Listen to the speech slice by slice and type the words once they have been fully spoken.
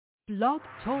Blog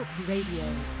Talk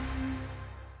Radio.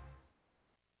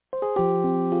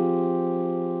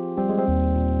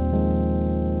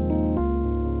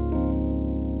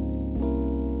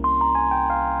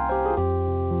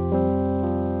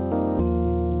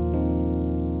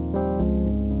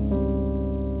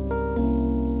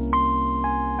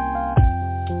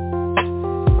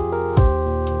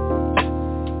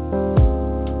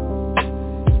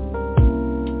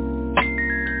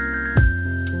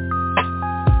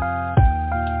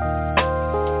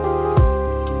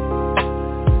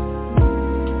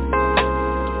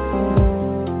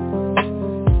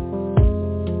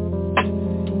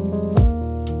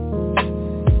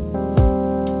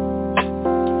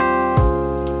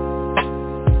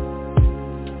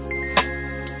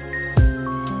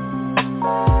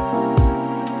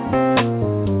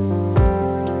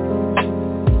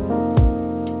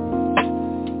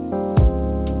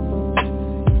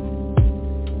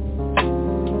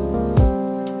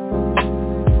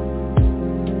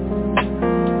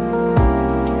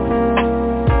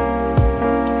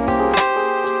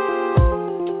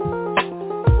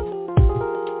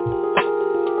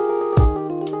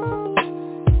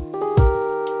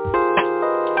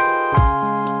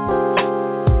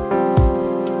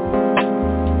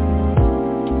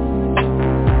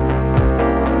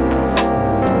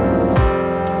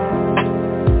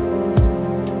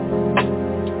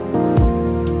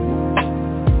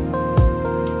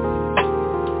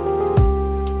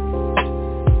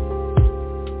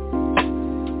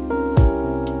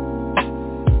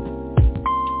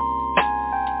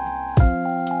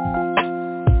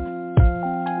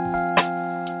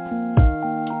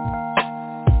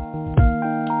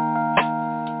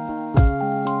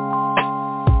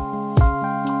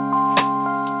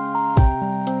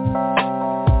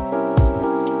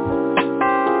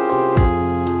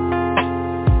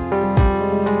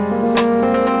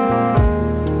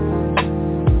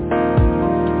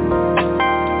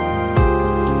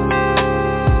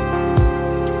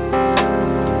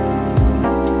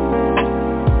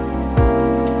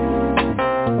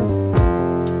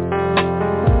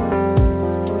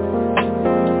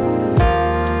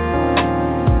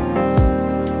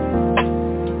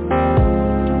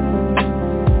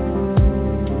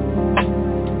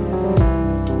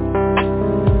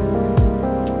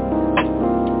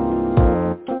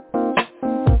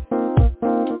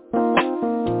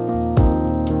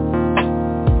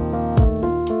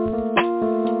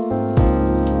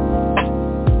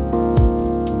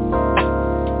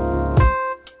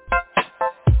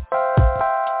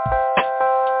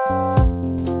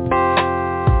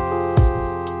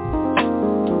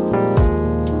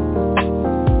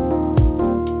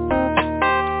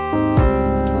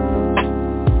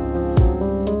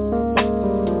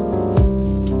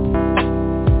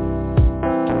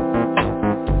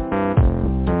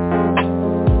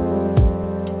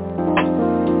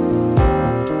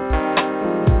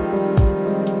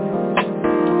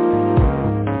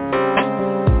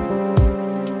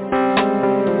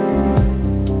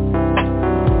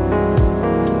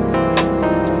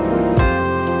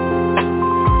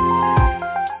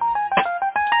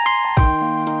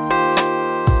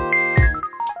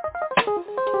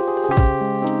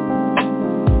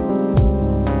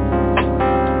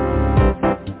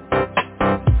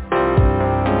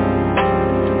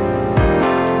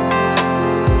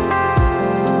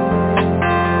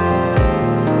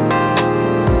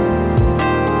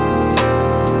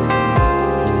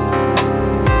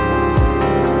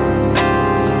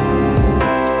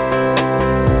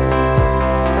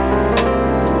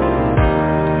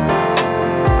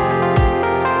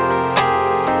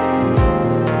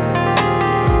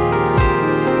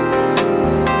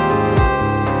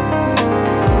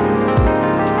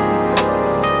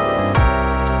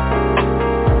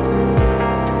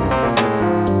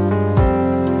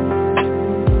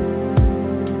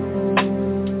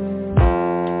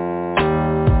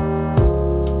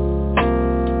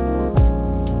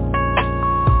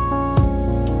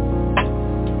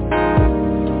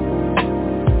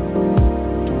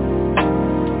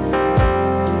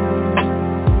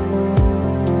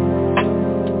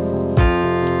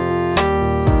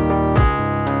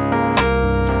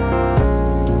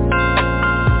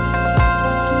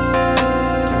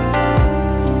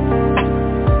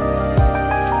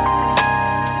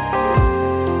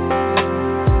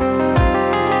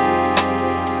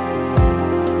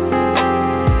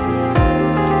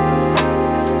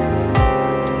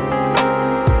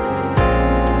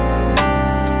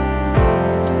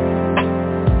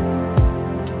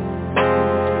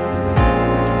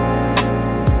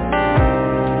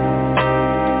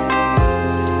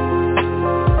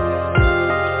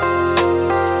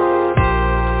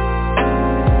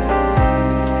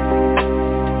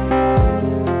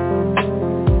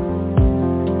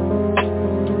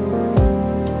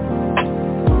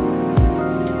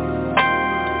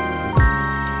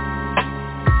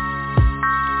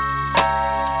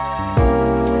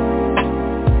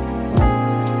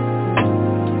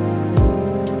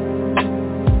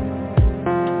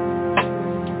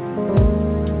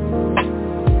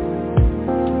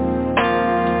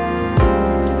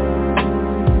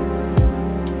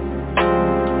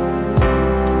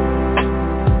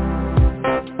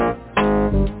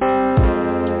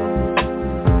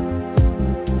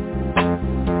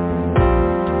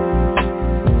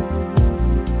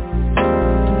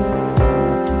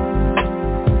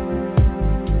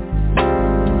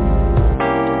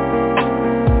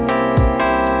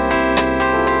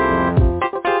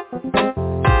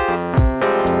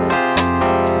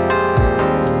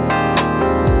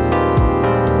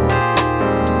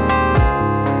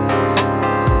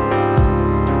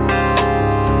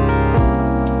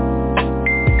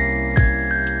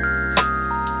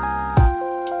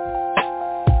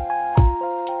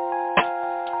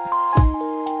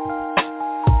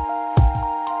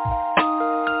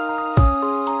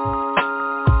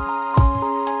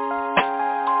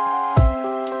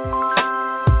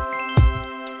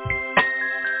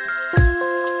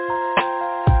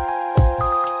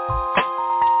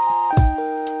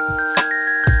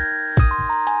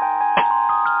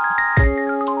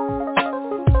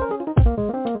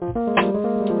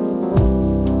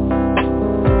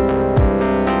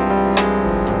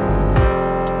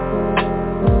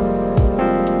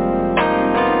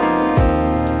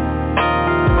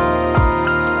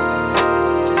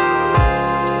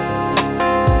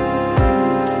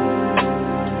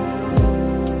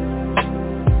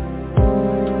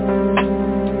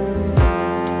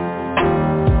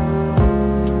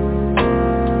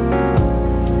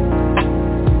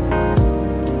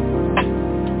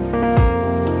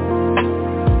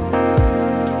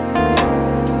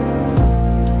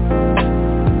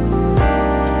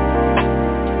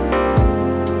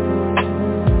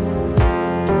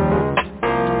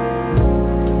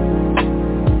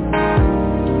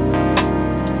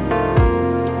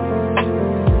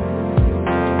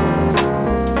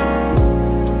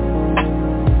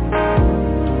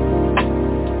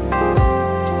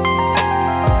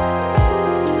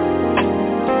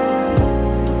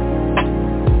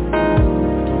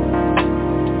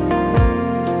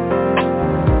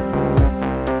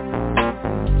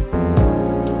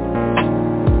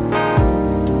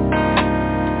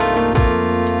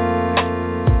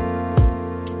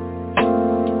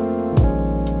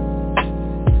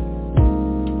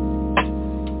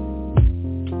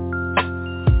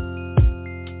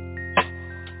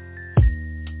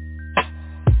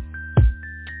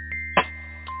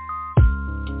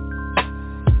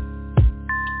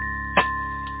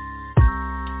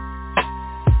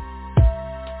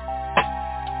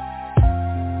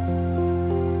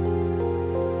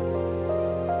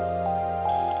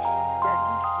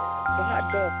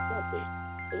 something.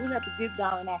 And we have to get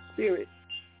down in our spirit.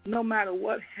 No matter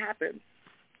what happens,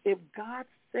 if God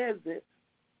says it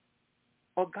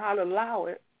or God allow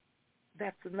it,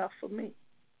 that's enough for me.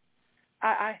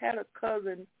 I had a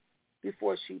cousin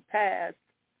before she passed.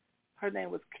 Her name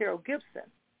was Carol Gibson.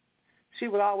 She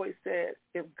would always say,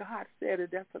 if God said it,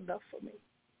 that's enough for me.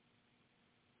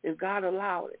 If God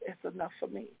allowed it, it's enough for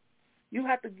me. You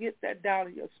have to get that down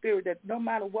in your spirit that no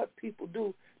matter what people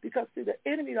do, because, see, the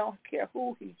enemy don't care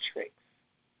who he tricks.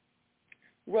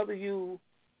 Whether you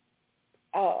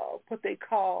what they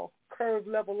call curve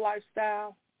level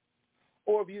lifestyle,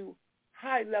 or if you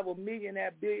high level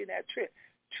millionaire, billionaire trick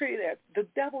that the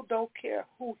devil don't care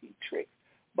who he tricks.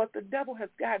 But the devil has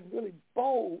gotten really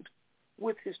bold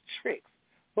with his tricks.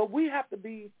 But we have to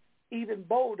be even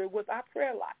bolder with our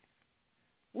prayer life.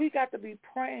 We got to be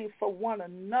praying for one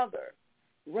another,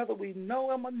 whether we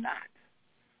know him or not.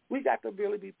 We got to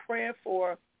really be praying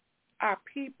for our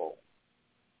people.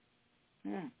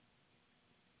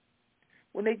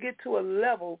 When they get to a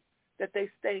level that they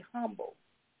stay humble,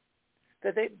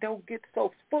 that they don't get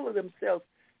so full of themselves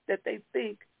that they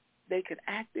think they can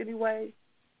act anyway,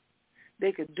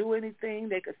 they could do anything,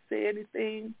 they could say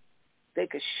anything, they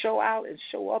could show out and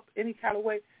show up any kind of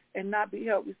way and not be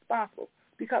held responsible.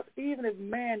 Because even if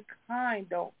mankind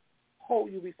don't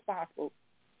hold you responsible,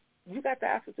 you got to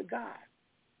answer to God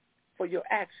for your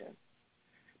actions.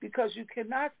 Because you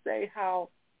cannot say how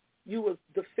you was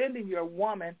defending your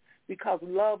woman because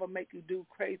love will make you do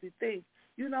crazy things.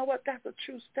 You know what? That's a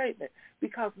true statement.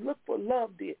 Because look what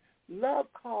love did. Love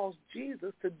caused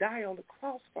Jesus to die on the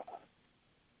cross for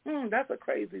us. That's a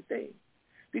crazy thing.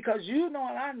 Because you know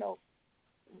and I know,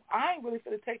 I ain't really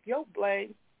going to take your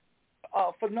blame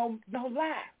for no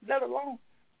lie, let alone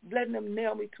letting them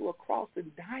nail me to a cross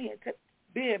and dying,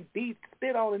 being beat,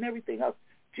 spit on, and everything else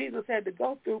Jesus had to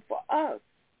go through for us.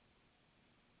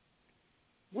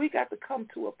 We got to come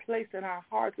to a place in our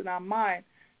hearts and our mind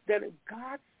that if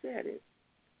God said it,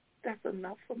 that's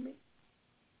enough for me.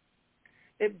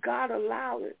 If God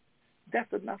allowed it,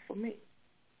 that's enough for me.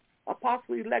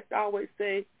 Apostle-elect always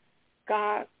say,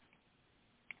 God,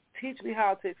 teach me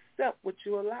how to accept what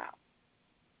you allow.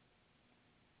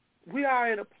 We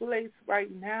are in a place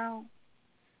right now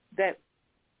that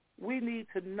we need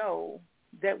to know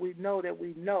that we know that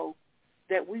we know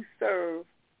that we serve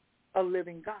a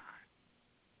living God.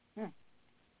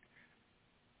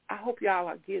 I hope y'all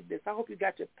are getting this. I hope you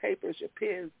got your papers, your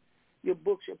pens, your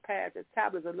books, your pads, your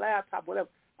tablets, a laptop, whatever.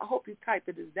 I hope you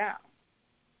typing this down.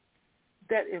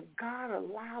 That if God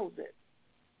allows it,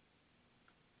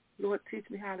 Lord, teach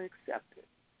me how to accept it.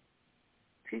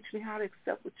 Teach me how to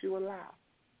accept what you allow.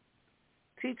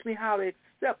 Teach me how to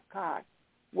accept, God,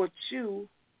 what you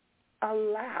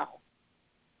allow.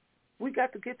 We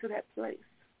got to get to that place.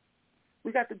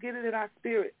 We got to get it in our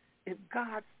spirit. If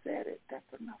God said it,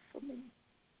 that's enough for me.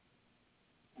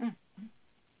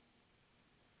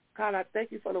 God, I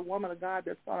thank you for the woman of God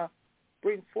that's going to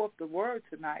bring forth the word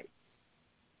tonight.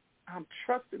 I'm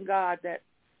trusting, God, that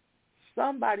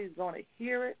somebody's going to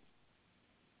hear it.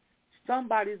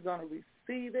 Somebody's going to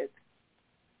receive it.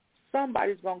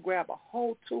 Somebody's going to grab a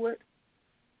hold to it.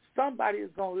 Somebody is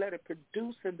going to let it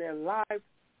produce in their lives.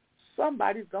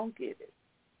 Somebody's going to get it.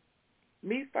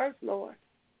 Me first, Lord.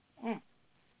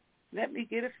 Let me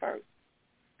get it first.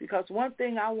 Because one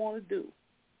thing I want to do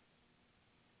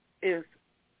is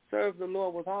serve the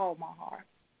Lord with all my heart.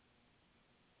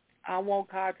 I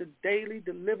want God to daily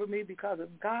deliver me, because if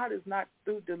God is not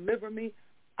through delivering me,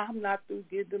 I'm not through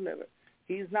getting delivered.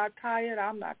 He's not tired,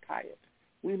 I'm not tired.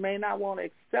 We may not want to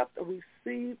accept or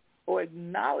receive or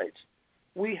acknowledge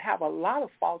we have a lot of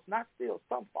faults, not still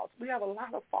some faults. We have a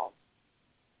lot of faults.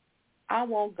 I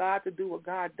want God to do what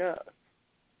God does.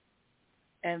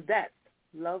 And that's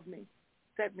love me,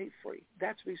 set me free.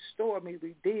 That's restore me,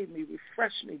 redeem me,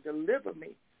 refresh me, deliver me,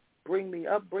 bring me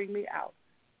up, bring me out.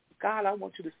 God, I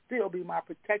want you to still be my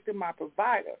protector, my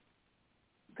provider.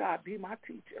 God, be my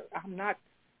teacher. I'm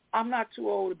not too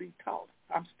old to be taught.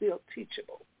 I'm still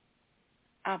teachable.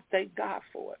 I thank God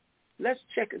for it. Let's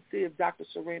check and see if Dr.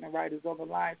 Serena Wright is on the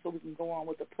line so we can go on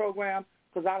with the program,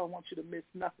 because I don't want you to miss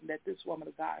nothing that this woman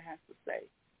of God has to say.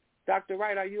 Dr.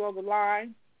 Wright, are you on the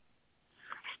line?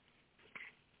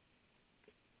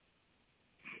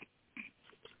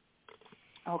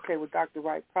 Okay, well, Dr.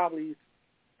 Wright probably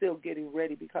still getting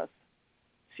ready, because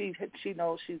she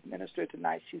knows she's ministered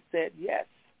tonight. She said yes,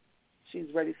 she's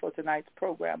ready for tonight's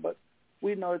program, but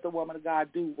we know that the woman of God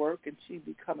do work, and she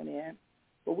be coming in.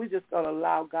 But we're just going to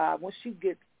allow God. When she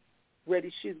gets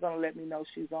ready, she's going to let me know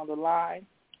she's on the line,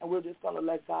 and we're just going to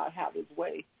let God have his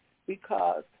way,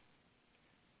 because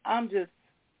I'm just,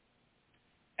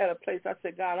 at a place. I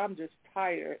said, God, I'm just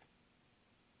tired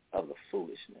of the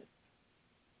foolishness.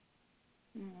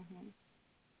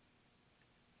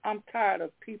 I'm tired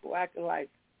of people acting like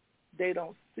they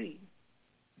don't see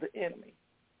the enemy.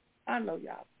 I know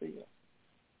y'all feel.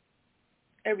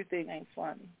 Everything ain't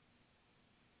funny.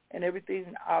 And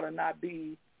everything ought to not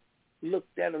be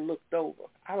looked at or looked over.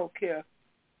 I don't care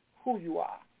who you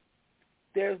are.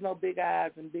 There's no big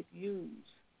I's and big U's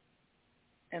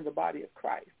in the body of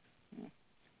Christ.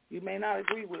 You may not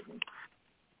agree with me.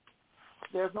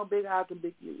 There's no big I's and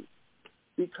big U's.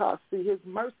 Because, see, his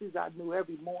mercies I knew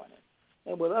every morning.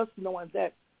 And with us knowing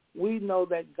that, we know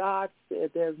that God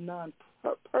said there's none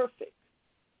perfect.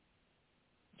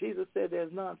 Jesus said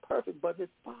there's none perfect but his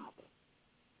Father.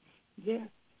 Yes.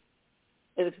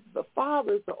 And if the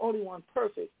Father is the only one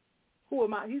perfect, who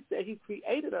am I? He said he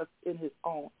created us in his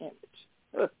own image.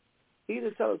 He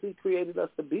didn't tell us he created us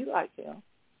to be like him.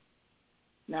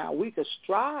 Now, we could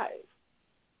strive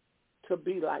to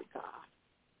be like God.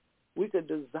 We could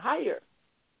desire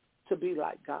to be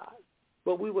like God,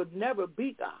 but we would never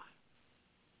be God.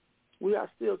 We are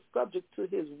still subject to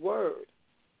his word.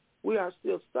 We are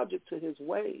still subject to his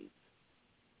ways.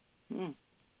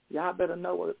 Y'all better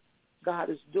know what God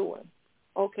is doing.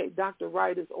 Okay, Dr.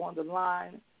 Wright is on the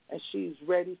line, and she's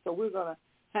ready, so we're going to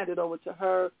hand it over to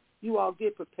her. You all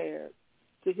get prepared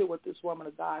to hear what this woman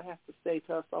of God has to say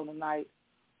to us on the night.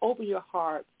 Open your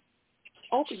heart,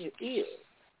 open your ears,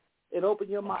 and open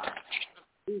your mind.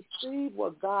 Receive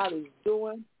what God is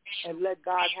doing and let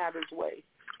God have his way.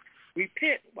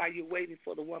 Repent while you're waiting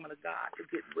for the woman of God to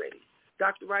get ready.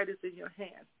 Dr. Wright is in your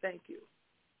hands. Thank you.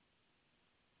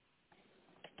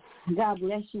 God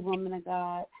bless you, woman of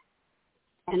God,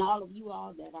 and all of you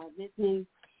all that are listening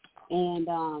and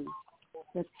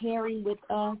preparing with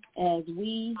us as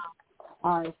we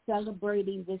are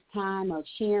celebrating this time of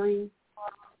sharing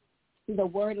the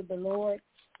word of the Lord.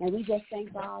 And we just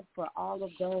thank God for all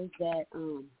of those that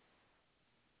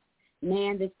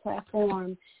man this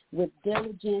platform with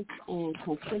diligence and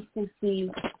consistency,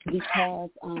 because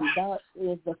that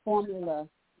is the formula.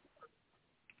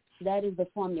 That is the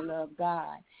formula of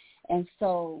God. And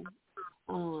so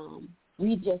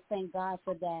we just thank God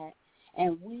for that.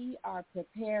 And we are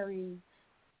preparing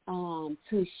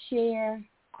to share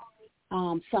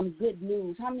some good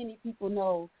news. How many people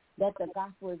know that the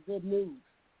gospel is good news?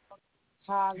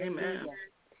 Hallelujah. Amen.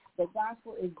 The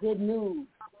gospel is good news.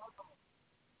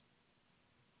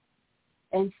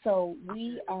 And so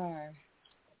we are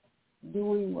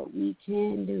doing what we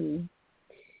can do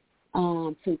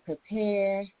to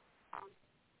prepare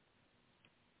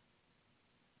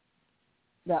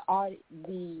the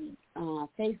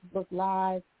Facebook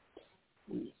Live.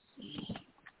 Let me see.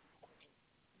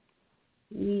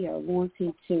 We are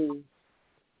wanting to,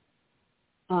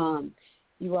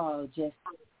 you all just,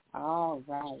 all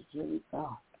right, here we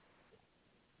go.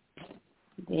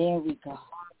 There we go.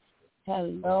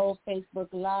 Hello, Facebook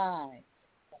Live.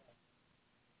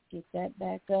 Get that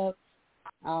back up.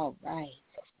 All right.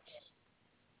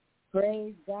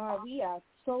 Praise God. We are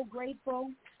so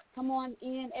grateful. Come on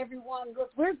in, everyone.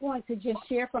 Look, we're going to just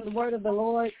share from the word of the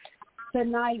Lord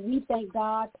tonight. We thank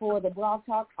God for the Blog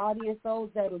Talk audience, those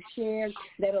that will share,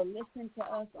 that will listen to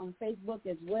us on Facebook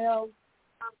as well.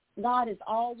 God is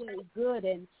always good,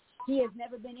 and he has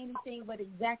never been anything but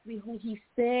exactly who he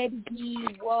said he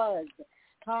was.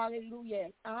 Hallelujah.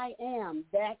 I am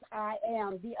that I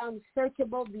am, the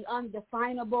unsearchable, the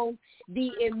undefinable,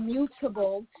 the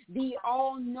immutable, the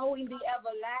all-knowing, the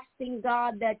everlasting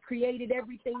God that created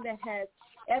everything that has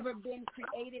ever been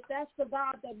created. That's the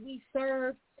God that we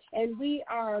serve, and we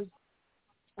are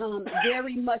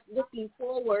very much looking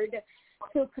forward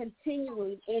to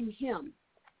continuing in him.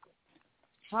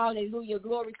 Hallelujah.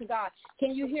 Glory to God.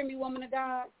 Can you hear me, woman of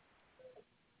God?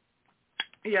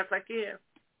 Yes, I can.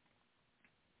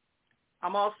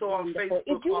 I'm also on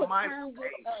Facebook on my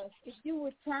page. If you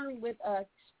would turn with us,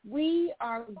 we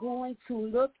are going to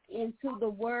look into the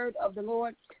word of the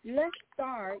Lord. Let's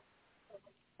start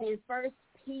in 1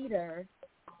 Peter.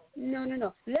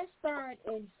 No. Let's start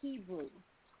in Hebrew.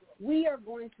 We are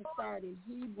going to start in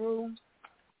Hebrew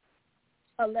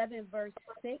 11, verse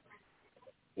 6.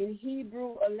 In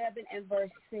Hebrew 11 and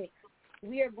verse 6.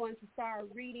 We are going to start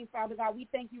reading. Father God, we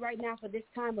thank you right now for this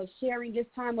time of sharing, this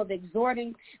time of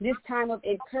exhorting, this time of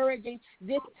encouraging,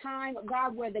 this time,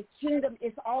 God, where the kingdom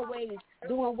is always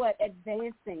doing what?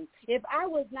 Advancing. If I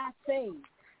was not saved,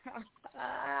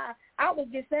 I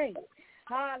would get saved.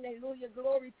 Hallelujah.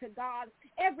 Glory to God.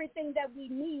 Everything that we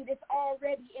need is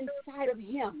already inside of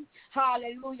him.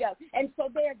 Hallelujah. And so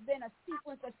there's been a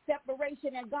sequence of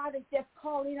separation, and God is just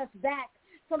calling us back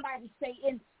Somebody say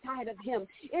inside of him.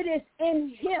 It is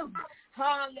in him.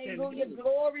 Hallelujah.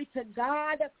 Glory to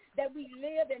God that we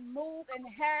live and move and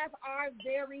have our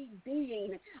very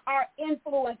being, our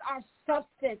influence, our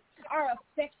substance, our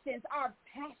affections, our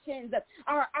passions,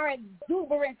 our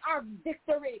exuberance, our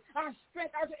victory, our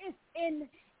strength.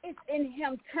 It's in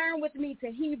him. Turn with me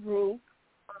to Hebrew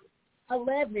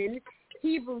 11,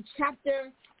 Hebrew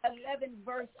chapter 11,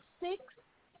 verse 6.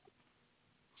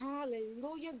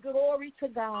 Hallelujah. Glory to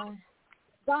God.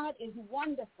 God is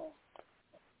wonderful.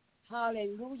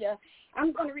 Hallelujah.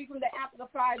 I'm going to read from the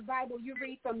Amplified Bible. You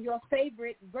read from your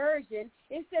favorite version.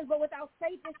 It says, but without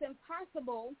faith it's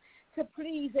impossible to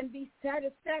please and be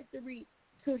satisfactory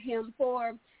to him.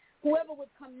 For whoever would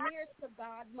come near to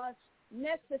God must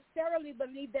necessarily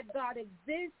believe that God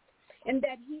exists and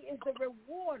that he is the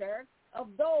rewarder of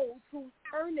those who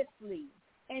earnestly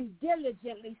and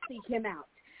diligently seek him out.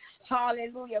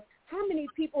 Hallelujah. How many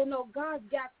people know God's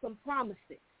got some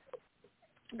promises?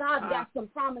 God got some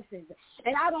promises.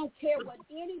 And I don't care what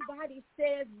anybody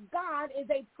says, God is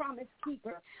a promise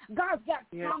keeper. God's got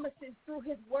promises through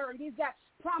his word. He's got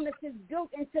promises built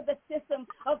into the system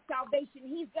of salvation.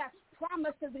 He's got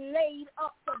promises laid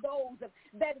up for those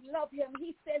that love him.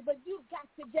 He says, but you've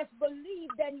got to just believe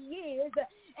that he is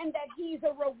and that he's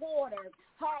a rewarder.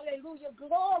 Hallelujah.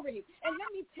 Glory. And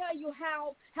let me tell you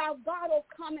how God will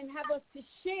come and have us to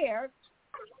share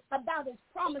about his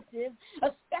promises,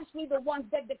 especially the ones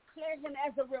that declare him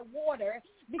as a rewarder,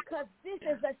 because this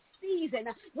is a season.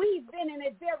 We've been in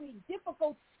a very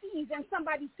difficult season,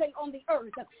 somebody say on the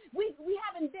earth. We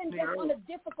haven't been just on a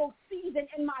difficult season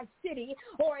in my city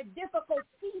or a difficult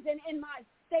season in my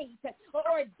state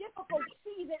or a difficult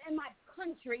season in my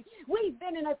country. We've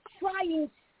been in a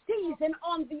trying season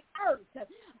on the earth.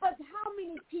 But how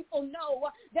many people know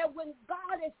that when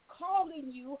God is calling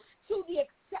you to the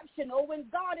exceptional, when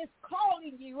God is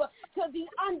calling you to the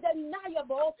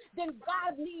undeniable, then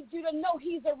God needs you to know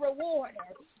he's a rewarder,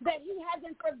 that he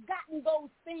hasn't forgotten those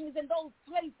things and those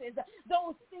places,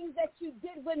 those things that you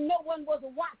did when no one was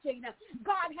watching.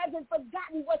 God hasn't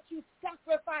forgotten what you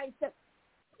sacrificed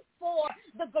for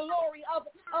the glory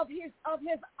of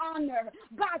his honor.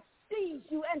 God sees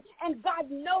you and God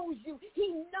knows you.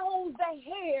 He knows the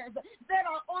hairs that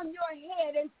are on your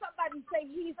head, and somebody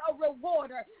say he's a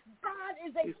rewarder. God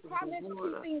is a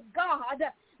promise-keeping God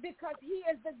because he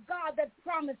is the God that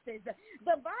promises.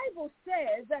 The Bible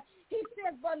says, he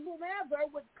says, but whoever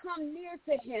would come near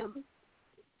to him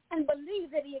and believe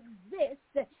that he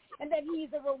exists and that he's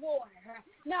a rewarder.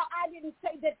 Now, I didn't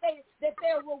say that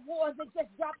there are rewards that just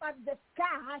drop out of the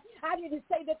sky. I didn't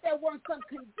say that there weren't some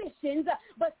conditions,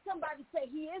 but somebody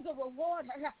say he is a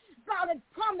rewarder. God has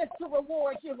promised to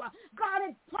reward you. God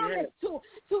has promised to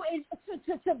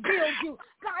build you.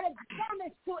 God has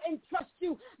promised to entrust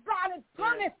you. God has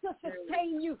promised to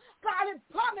sustain you. God has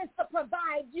promised to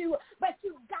provide you, but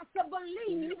you've got to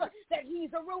believe that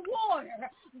he's a rewarder.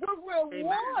 The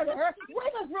rewarder,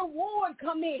 where does reward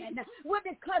come in? Well,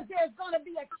 because there's going to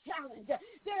be a challenge.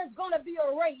 There's going to be a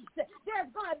race. There's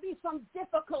going to be some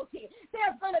difficulty.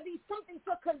 There's going to be something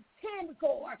to contend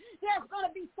for. There's going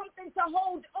to be something to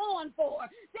hold on for.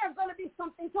 There's going to be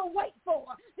something to wait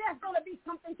for. There's going to be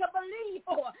something to believe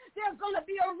for. There's going to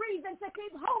be a reason to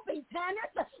keep hoping,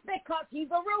 Tannis, because he's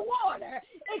a rewarder.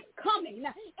 It's coming.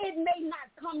 It may not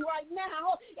come right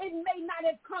now. It may not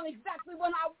have come exactly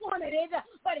when I wanted it,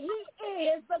 but he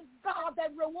is the God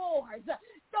that rewards.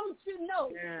 Don't you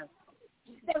know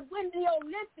that when the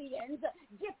Olympians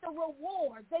get the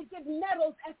rewards, they get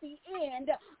medals at the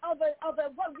end of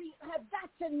what we have got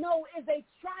to know is a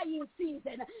trying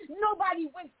season. Nobody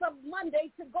wakes up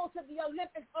Monday to go to the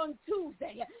Olympics on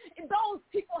Tuesday. Those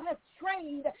people have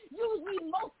trained usually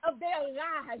most of their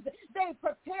lives. They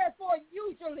prepare for it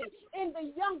usually in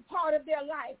the young part of their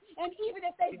life. And even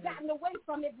if they've gotten away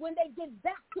from it, when they get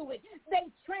back to it, they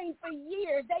train for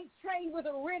years. They train with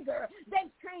rigor. They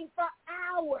train for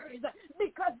hours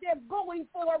because they're going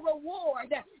for a reward.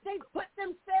 They put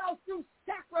themselves through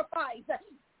sacrifice.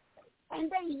 And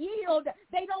they yield.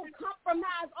 They don't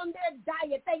compromise on their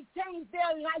diet. They change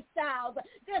their lifestyles.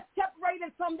 They're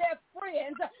separated from their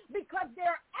friends because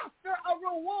they're after a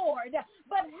reward.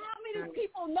 But how many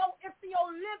people know if the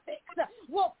Olympics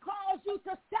will cause you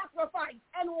to sacrifice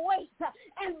and wait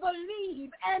and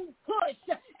believe and push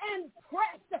and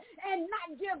press and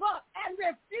not give up and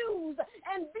refuse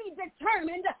and be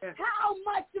determined, how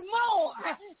much more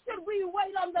should we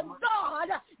wait on the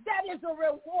God that is a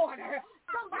rewarder?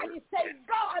 Somebody say,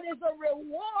 God is a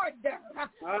rewarder.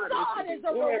 God is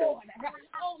a rewarder.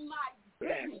 Oh, my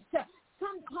goodness.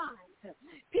 Sometimes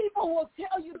people will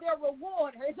tell you they're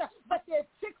rewarders, but they're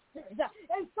tricksters.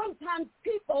 And sometimes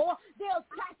people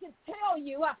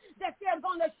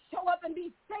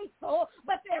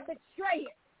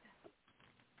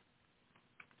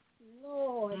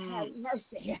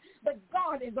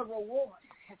a reward.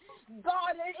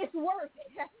 God, it's worth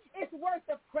it. It's worth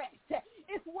the press.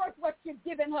 It's worth what you're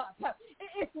giving up.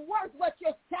 It's worth what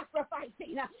you're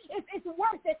sacrificing. It's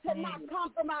worth it to not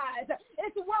compromise.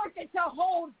 It's worth it to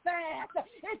hold fast.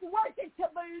 It's worth it to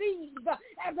believe.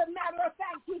 As a matter of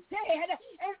fact, he said,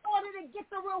 in order to get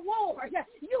the reward,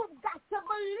 you've got to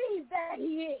believe that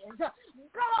he is.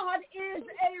 God is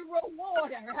a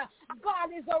rewarder.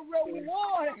 God is a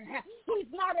rewarder.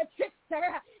 He's not a trickster.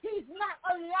 He's not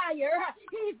a liar.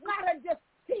 He's not a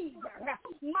deceiver.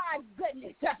 My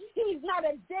goodness. He's not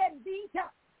a deadbeat.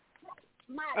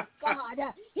 My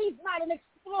God. He's not an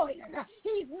exploiter.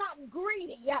 He's not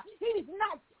greedy. He's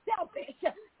not selfish.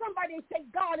 Somebody say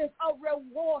God is a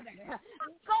rewarder.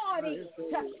 God is.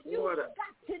 You've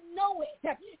got to know it.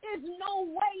 There's no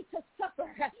way to suffer,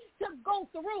 to go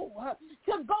through,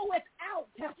 to go without,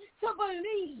 to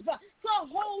believe, to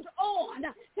hold on,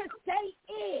 to stay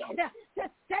in, to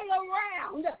stay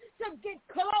around, to get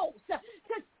close, to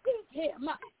seek him.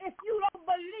 If you don't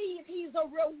believe he's a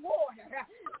rewarder,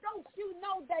 don't you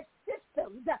know that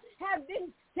systems have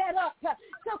been set up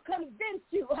to convince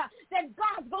you that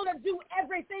God's going to do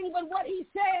everything but what he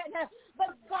said.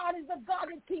 But God is a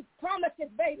God that keeps promises,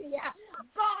 baby.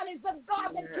 God is a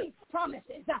God that keeps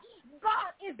promises.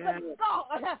 God is the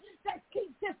God that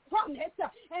keeps his promise.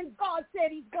 And God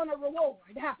said he's going to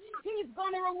reward. He's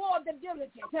going to reward the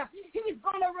diligent. He's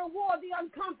going to reward the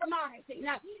uncompromising.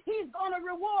 He's going to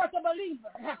reward the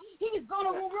believer. He's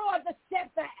going to reward the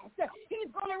steadfast.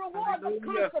 He's going to reward the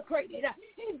consecrated.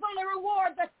 He's going to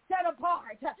reward the set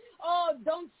apart. Oh,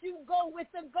 don't you go with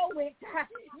the go it.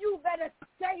 You better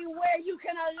stay where you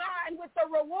can align with the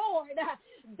reward.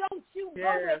 Don't you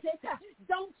go with it.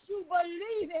 Don't you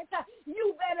believe it.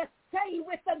 You better stay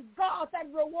with the God that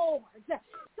rewards.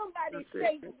 Somebody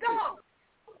say, God.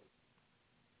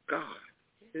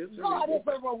 God is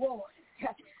a reward.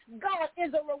 God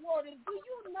is a rewarder. Do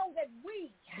you know that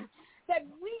we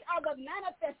are the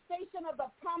manifestation of the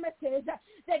promises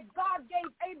that God gave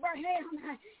Abraham?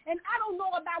 And I don't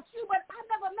know about you, but I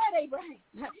never met Abraham.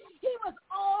 He was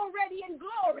already in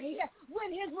glory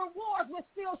when his rewards were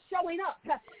still showing up.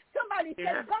 Somebody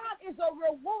said God is a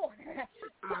rewarder.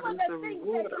 Some of the things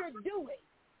that you're doing,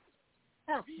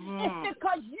 it's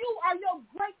because you are your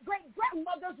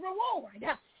great-great-grandmother's reward.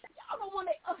 Y'all don't want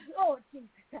to, oh,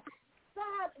 Jesus.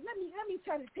 God, let me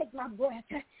try to take my breath.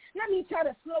 Let me try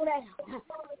to slow down.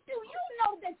 Do you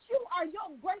know that you are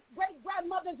your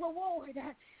great-great-grandmother's reward?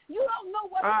 You don't know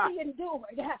what she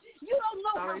endured. You don't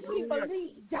know how she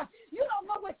believed. You don't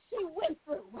know what she went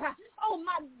through. Oh,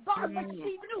 my God, but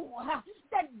she knew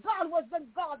that God was the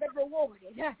God that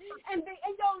rewarded. And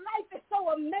your life is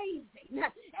so amazing.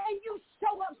 And you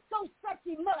show up so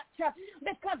much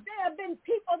because there have been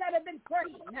people that have been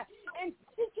praying and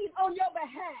seeking on your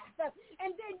behalf.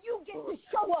 And then you get to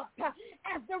show up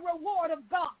as the reward of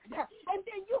God. And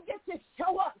then you get to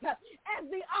show up as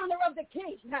the honor of the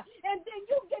King. And then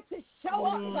you get to show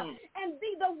up and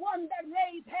be the one that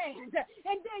raised hands.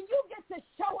 And then you get to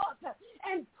show up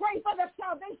and pray for the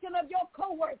salvation of your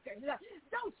co-workers.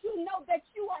 Don't you know that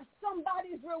you are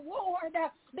somebody's reward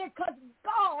because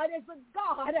God is a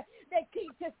God that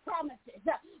keeps his promises.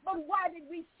 But why did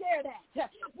we share that?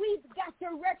 We've got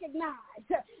to recognize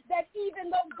that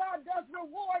even though God does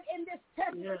reward in this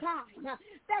test time,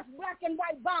 that's black and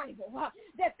white Bible,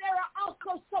 that there are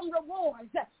also some rewards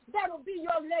that will be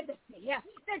your legacy,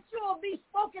 that you will be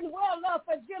spoken well of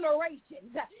for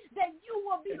generations, that you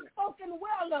will be spoken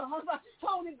well of,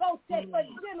 Holy Ghost said, for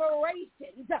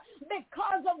generations,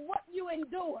 because of what you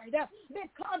endured,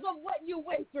 because of what you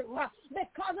went through,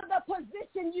 because of the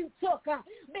position you took,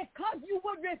 because you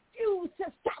would refuse to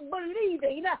stop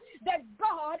believing that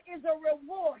God is a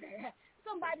rewarder.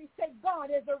 Somebody say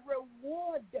God is a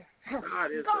rewarder.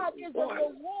 God is a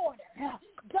rewarder.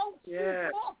 Don't you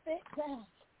forfeit.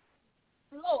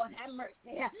 Lord have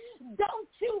mercy. Don't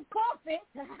you forfeit.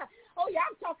 Oh, yeah,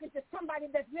 I'm talking to somebody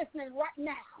that's listening right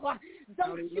now.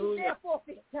 Don't you dare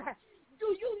forfeit. Do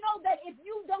you know that if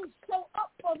you don't show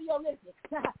up for the Olympics,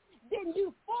 then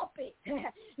you forfeit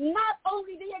not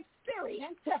only the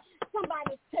experience,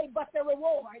 somebody say, but the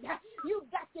reward. You've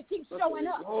got to keep showing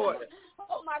up.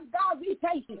 Oh, my God, we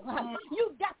thank you.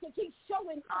 You've got to keep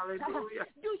showing up.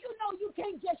 Do you know you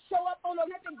can't just show up on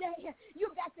Olympic Day?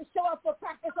 You've got to show up for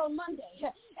practice on Monday,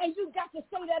 and you've got to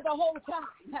stay there the whole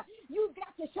time. You've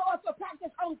got to show up for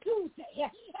practice on Tuesday,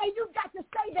 and you've got to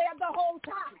stay there the whole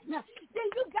time. Then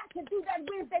you've got to do that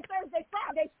Wednesday, Thursday,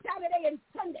 Friday, Saturday, and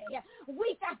Sunday,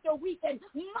 week after week, and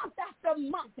month after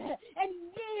month, and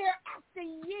year after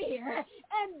year.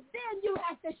 And then you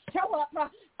have to show up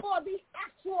for the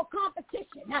actual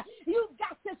competition. You've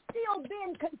got to still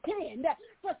then continue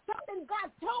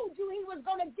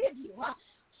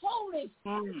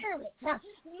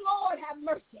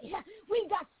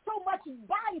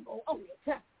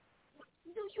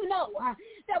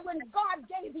that when God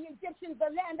gave the Egyptians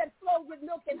the land that flowed with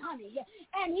milk and honey,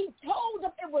 and he told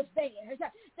them it was theirs,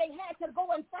 they had to go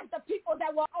and fight the people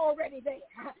that were already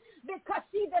there. Because,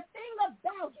 see, the thing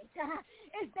about it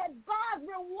is that God's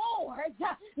rewards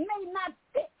may not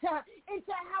fit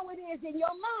into how it is in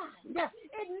your mind.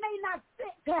 It may not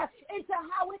fit into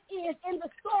how it is in the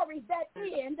stories that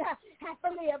end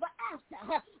happily ever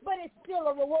after, but it's still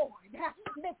a reward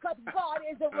because God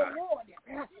is a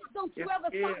rewarder. Don't you ever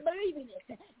stop believing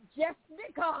it. Just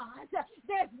because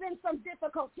there's been some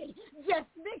difficulty, just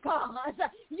because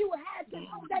you had to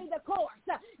stay the course,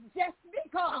 just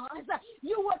because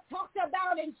you were talked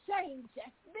about and shamed,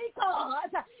 just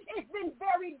because it's been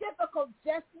very difficult,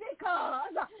 just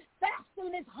because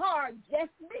fasting is hard,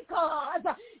 just because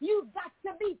you've got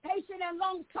to be patient and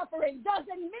long-suffering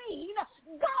doesn't mean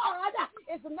God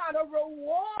is not a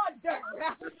rewarder.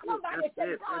 Somebody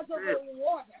said God's a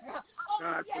rewarder.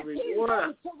 Oh, yes, he's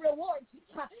going to reward you.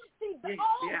 See,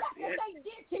 all that they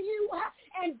did to you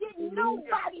and didn't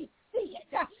nobody see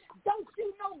it. Don't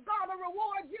you know God will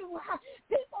reward you?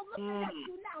 People looking at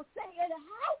you now saying,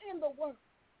 how in the world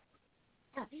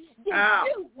did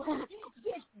you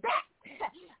get back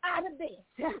out of this?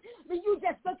 You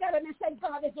just look at him and say,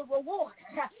 God is a rewarder.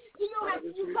 You know,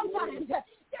 sometimes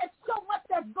there's so much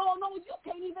that's going on, you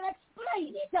can't even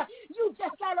explain it. You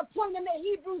just got to point him at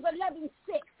Hebrews 11:6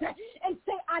 and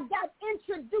say, I got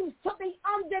introduced to the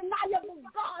undeniable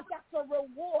God that's a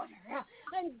rewarder.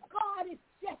 And God is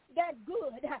just that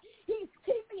good. He's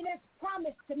keeping his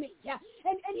promise to me.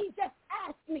 And he just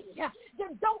asked me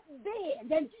to don't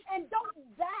bend and don't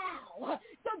bow.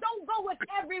 So don't go with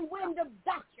every wind of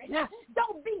doctrine.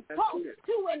 Don't be tossed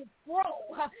to and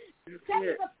fro.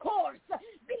 Stay the course.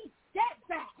 Be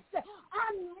steadfast,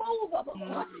 unmovable,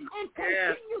 and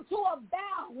continue to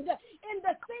abound in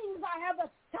the things I have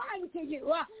assigned to you.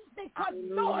 Because,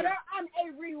 daughter, I'm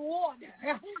a rewarder.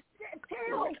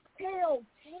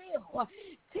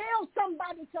 Tell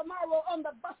somebody tomorrow on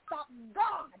the bus stop,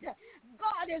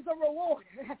 God is a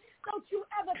rewarder. Don't you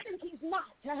ever think he's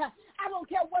not. I don't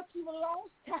care what you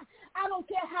lost. I don't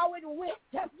care how it went.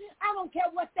 I don't care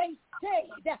what they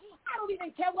said. I don't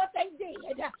even care what they did.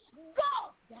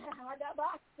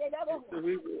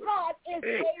 God is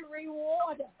a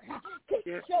rewarder. Keep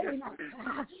showing up.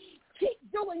 Keep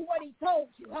doing what he told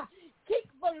you.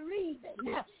 Keep believing.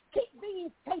 Keep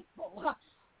being faithful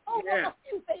over a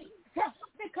few things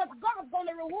because God's going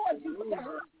to reward you,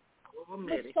 sir,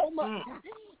 with so much.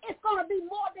 It's going to be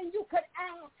more than you could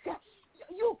ask.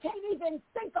 You can't even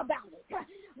think about it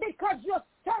because you're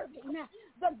serving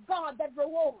the God that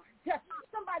rewards.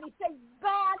 Somebody say,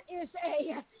 God is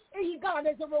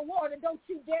a rewarder. Don't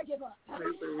you dare give up.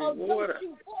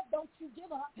 Don't you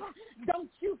give up. Don't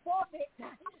you forfeit.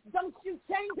 Don't you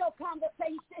change your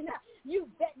conversation. You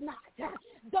bet not.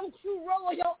 Don't you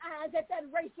roll your eyes at that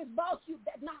racist boss. You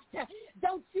bet not.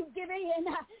 Don't you give in.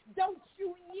 Don't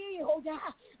you yield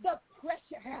the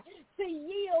pressure. To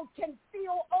yield can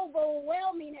feel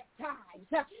overwhelming at times.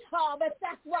 But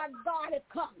that's why God has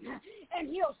come. And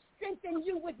he'll strengthen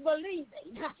you with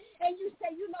believing. And you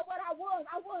say, you know what, I was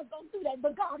going to do that,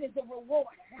 but God is a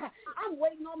rewarder. I'm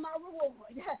waiting on my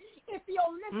reward. If the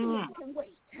Olympians can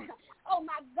wait, oh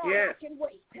my God, I can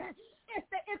wait. If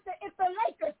the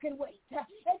Lakers can wait,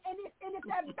 and if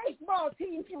that baseball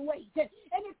team can wait,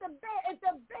 and if the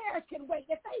Bears can wait,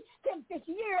 if they can this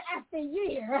year after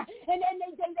year, and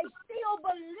they still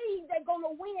believe they're going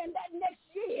to win that next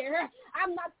year,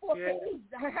 I'm not forfeiting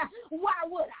either. Why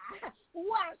would I?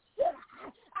 Why should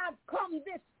I? I've come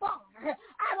this far.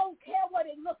 I don't care what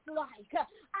it looks like.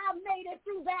 I made it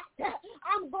through that.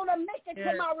 I'm going to make it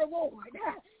to my reward.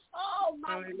 Oh,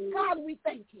 my God, we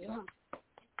thank you.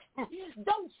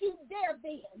 Don't you dare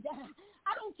bend.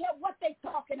 I don't care what they're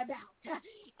talking about.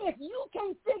 If you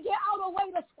can't figure out a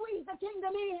way to squeeze the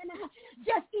kingdom in,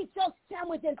 just eat your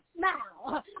sandwich and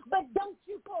smile. But don't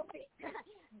you forfeit.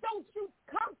 Don't you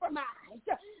compromise.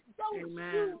 Don't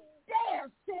you dare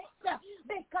sit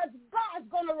because God's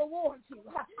going to reward you.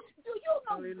 Do you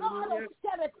know God will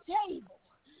set a table?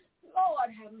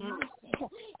 Lord have mercy.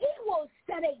 He will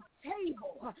set a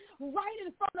table right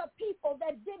in front of people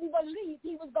that didn't believe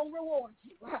he was going to reward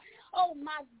you. Oh,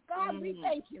 my God, we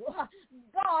thank you.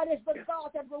 God is the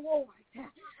God that rewards.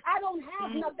 I don't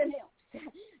have nothing else.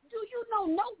 Do you know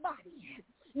nobody,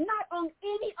 not on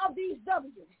any of these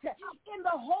W's, in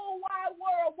the whole wide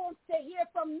world wants to hear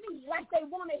from me like they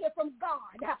want to hear from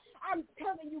God? I'm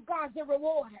telling you, God's a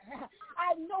rewarder.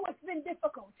 I know it's been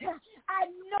difficult. I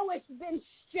know it's been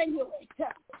strenuous.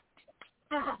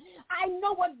 I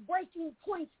know what breaking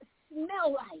points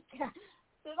smell like.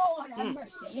 Lord have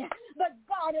mercy. But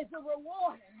God is a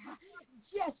rewarder.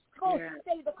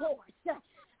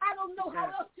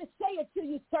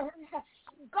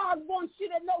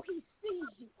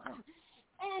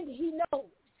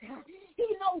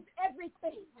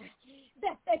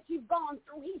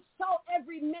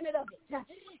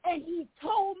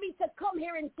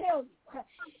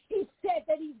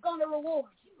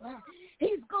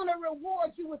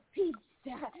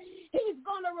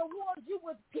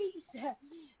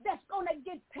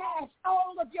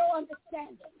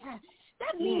 understanding.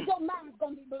 That means your mind's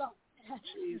going to be blown.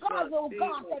 God, oh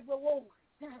God, that rewards.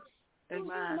 Do you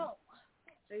know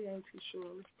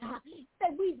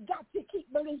that we've got to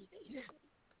keep believing?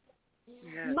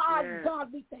 My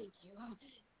God, we thank you.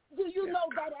 Do you know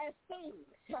that as things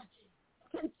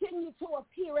continue to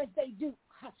appear as they do,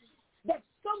 that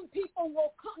some people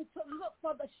will come to look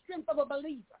for the strength of a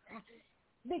believer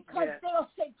because they'll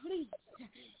say, please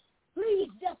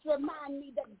just remind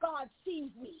me that God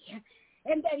sees me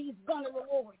and that he's going to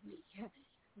reward me.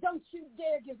 Don't you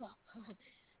dare give up.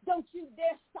 Don't you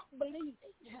dare stop believing,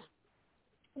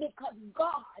 because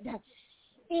God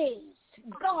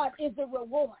is a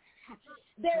rewarder.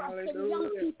 There are some young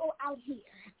people out here.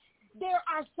 There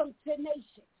are some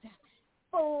tenacious,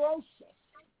 ferocious,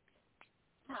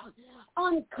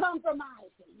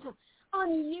 uncompromising,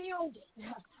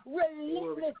 unyielding,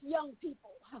 relentless young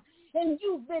people. And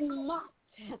you've been mocked.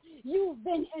 You've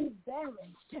been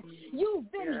embarrassed.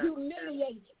 You've been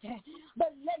humiliated.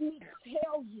 But let me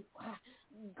tell you,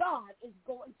 God is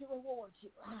going to reward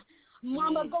you.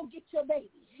 Mama, go get your baby.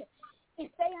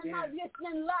 If they are not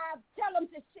listening live, tell them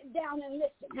to sit down and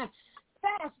listen.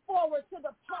 Fast forward to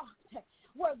the part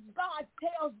where God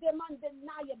tells them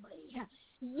undeniably,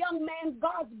 young man,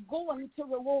 God's going to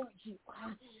reward you.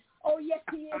 Oh, yes,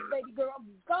 he is, baby girl.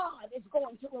 God is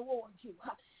going to reward you.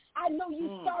 I know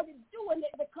you started doing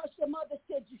it because your mother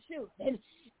said you should.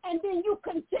 And then you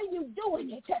continue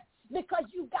doing it because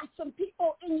you got some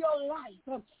people in your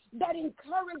life that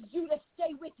encourage you to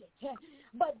stay with it.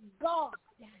 But God's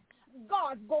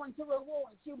going to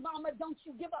reward you. Mama, don't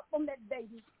you give up on that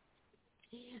baby.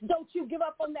 Don't you give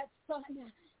up on that son.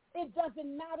 It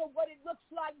doesn't matter what it looks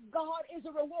like. God is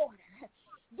a rewarder.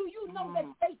 Do you know that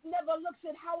faith never looks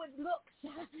at how it looks?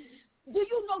 Do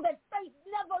you know that faith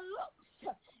never looks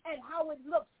at how it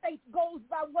looks? Faith goes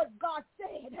by what God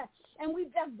said. And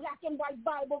we've got black and white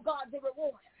Bible, God's a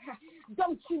rewarder.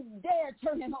 Don't you dare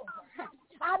turn him over.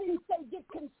 I didn't say get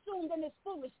consumed in his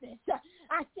foolishness.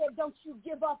 I said don't you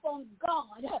give up on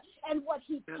God and what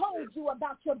he told you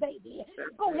about your baby.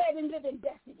 Go ahead and live in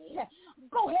destiny.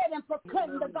 Go ahead and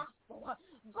proclaim the gospel.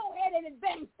 Go ahead and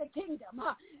advance the kingdom.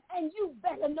 And you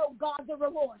better know God's a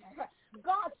rewarder.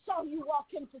 God saw you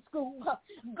walk into school.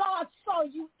 God saw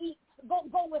you eat.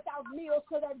 Go without meals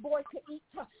so that boy could eat.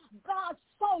 God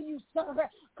saw you, sir,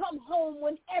 come home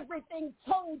when everything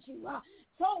told you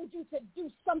to do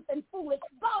something foolish.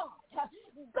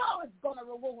 God's going to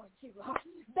reward you.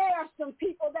 There are some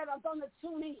people that are going to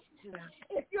tune in.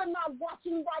 If you're not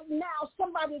watching right now,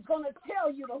 somebody's going to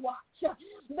tell you to watch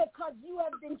because you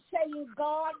have been saying,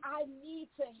 God, I need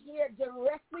to hear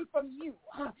directly from you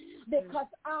because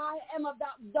I am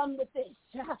about done with this.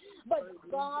 But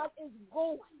God is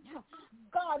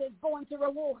going to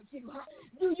reward you.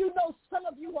 Do you know some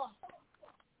of you are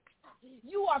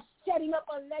setting up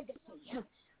a legacy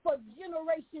for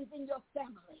generations in your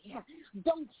family.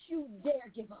 Don't you dare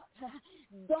give up.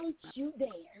 Don't you dare.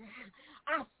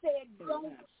 I said,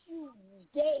 don't you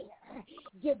dare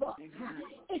give up.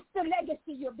 It's the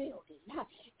legacy you're building.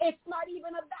 It's not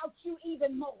even about you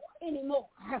anymore.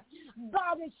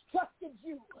 God has trusted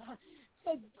you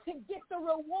to get the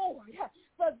reward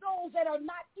for those that are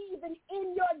not even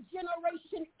in your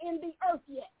generation in the earth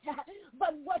yet.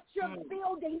 But what you're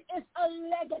building is a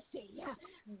legacy.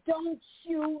 Don't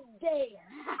you dare.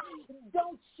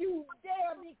 Don't you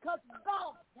dare, because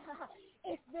God,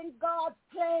 it's been God's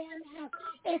plan.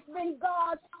 It's been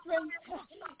God's strength.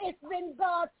 It's been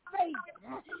God's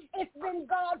favor. It's been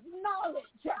God's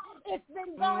knowledge. It's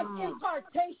been God's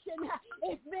impartation.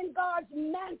 It's been God's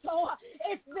mantle.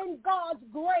 It's been God's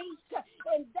grace.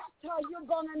 And that's how you're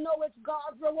going to know it's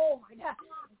God's reward.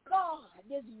 God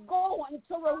is going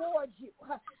to reward you.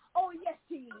 Oh, yes,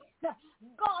 he is.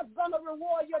 God's going to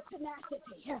reward your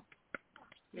tenacity.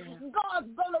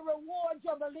 God's going to reward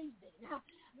your believing.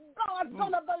 God's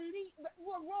going to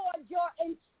reward your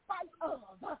in spite of.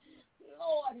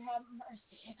 Lord have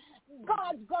mercy.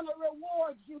 God's going to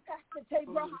reward you, Pastor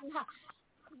Tabron.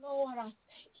 Lord, I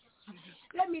thank you.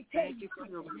 Let me tell you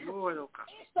something.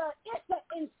 It's a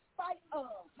in spite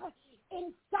of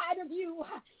inside of you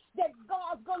that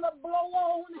God's going to blow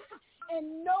on,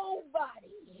 and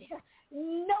nobody's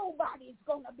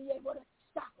going to be able to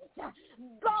stop it.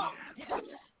 God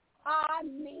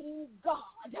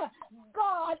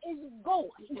is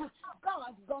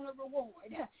God's going to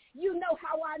reward. You know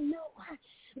how I know?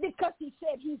 Because he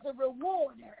said he's a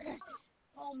rewarder.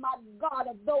 Oh, my God,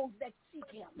 of those that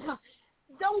seek him.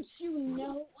 Don't you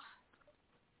know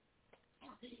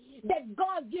that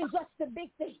God gives us the big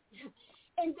things,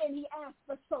 and then he asks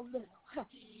for so little?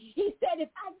 He said, if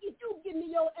you give me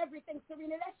your everything,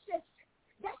 Serena,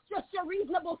 that's just your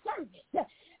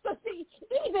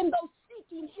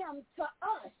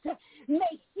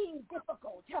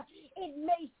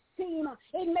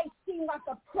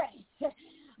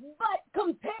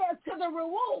the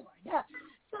reward.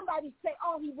 Somebody say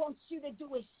all he wants you to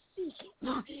do is seek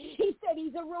him. He said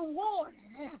he's a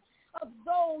rewarder of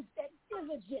those that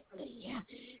diligently.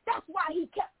 That's why he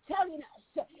kept telling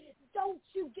us, don't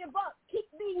you give up. Keep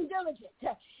being diligent.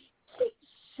 Keep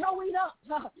showing up.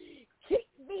 Keep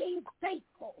being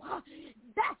faithful.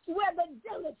 That's where the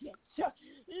diligence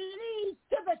leads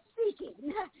to the seeking,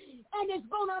 and it's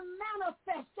going to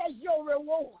manifest as your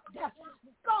reward.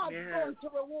 God's going to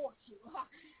reward you.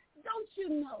 Don't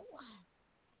you know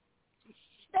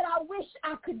that I wish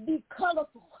I could be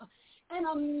colorful and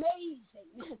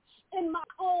amazing in my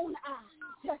own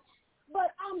eyes,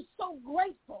 but I'm so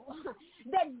grateful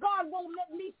that God won't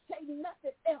let me say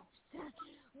nothing else,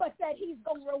 but that he's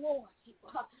going to reward you.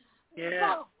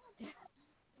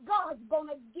 God's going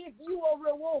to give you a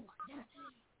reward.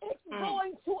 It's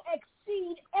going to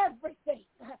exceed everything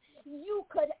you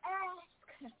could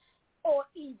ask or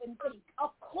even think,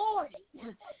 according,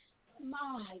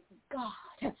 my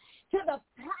God, to the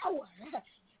power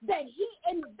that he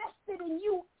invested in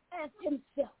you as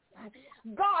himself.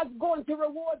 God's going to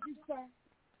reward you, sir.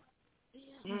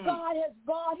 God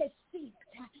has seen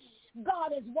it.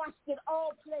 God has watched it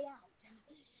all play out.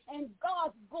 And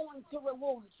God's going to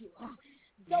reward you.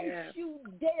 Don't you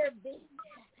dare bend.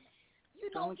 You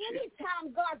know,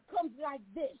 anytime God comes like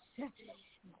this,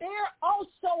 there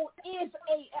also is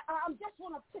I just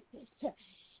want to put this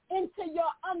into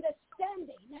your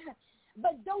understanding,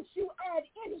 but don't you add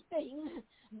anything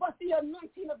but the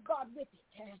anointing of God with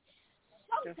it.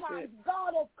 Sometimes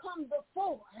God will come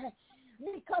before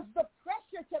because the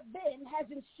pressure to bend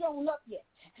hasn't shown up yet.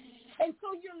 And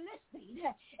so you're listening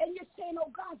and you're saying, oh,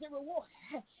 God's a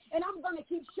rewarder, and I'm going to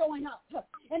keep showing up,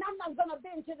 and I'm not going to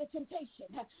bend to the temptation,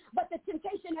 but the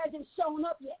temptation hasn't shown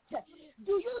up yet.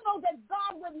 Do you know that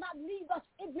God would not leave us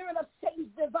ignorant of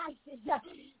Satan's devices?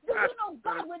 Do you know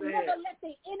God would never let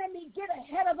the enemy get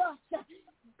ahead of us?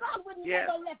 God would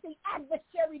never let the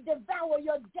adversary devour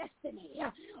your destiny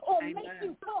or make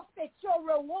you forfeit your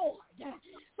reward.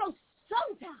 So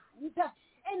sometimes,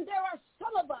 and there are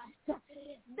some of us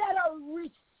that are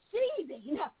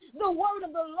receiving the word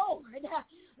of the Lord,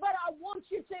 but I want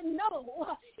you to know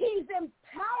he's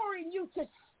empowering you to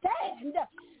stand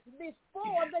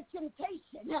before the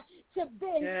temptation to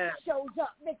bend shows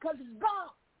up, because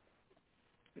God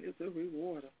is a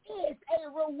rewarder.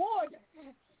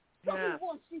 So he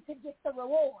wants you to get the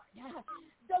reward.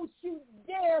 Don't you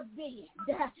dare bend.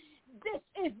 This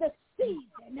is the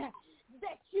season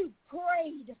that you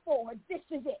prayed for. This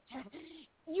is it.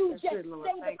 You just stay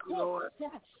the course.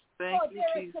 Thank you,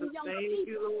 there Jesus. are some young Thank people.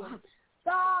 you, Lord.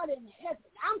 God in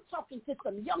heaven. I'm talking to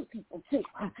some young people too.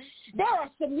 There are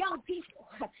some young people.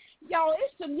 Y'all,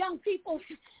 it's some young people.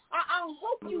 I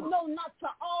hope you know not to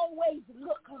always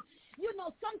look. You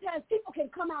know, sometimes young people can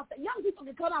come out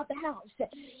the house,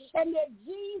 and their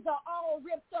jeans are all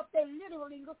ripped up. They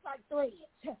literally look like threads.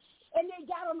 And they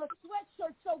got on a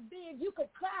sweatshirt so big you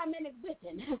could climb in it with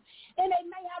it. And they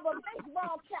may have a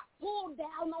baseball cap pulled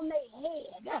down on their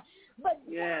head. But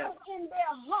down in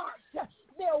their hearts,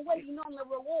 they're waiting on the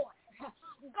reward.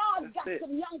 God's got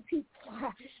some young people.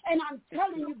 And I'm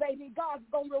telling you, baby, God's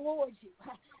going to reward you.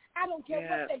 I don't care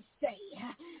what they say.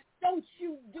 Don't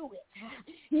you do it.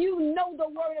 You know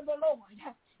the word of the Lord.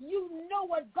 You know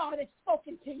what God has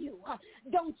spoken to you.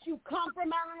 Don't you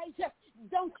compromise.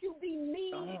 Don't you be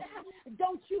mean.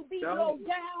 Don't you be low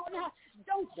down.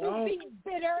 Don't you be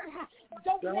bitter.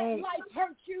 Don't let life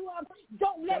hurt you.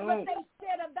 Don't let what they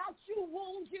said about you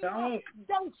wound you.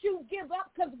 Don't you give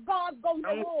up, because God's going to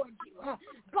reward you.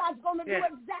 God's going to do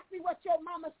exactly what your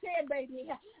mama said, baby.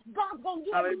 God's going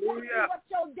to do exactly what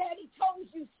your daddy told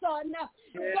you, son.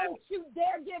 Don't you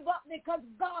dare give up, because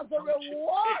God's a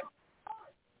reward.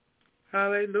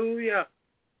 Hallelujah.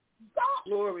 God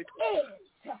Glory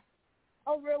is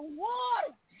a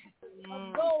reward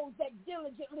of those that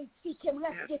diligently seek him.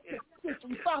 Let's get to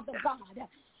seeking, Father God.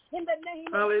 In the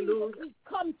name of Jesus, we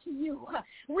come to you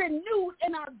renewed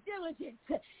in our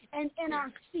diligence and in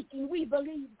our seeking. We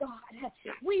believe, God.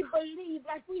 We believe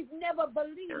like we've never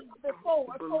believed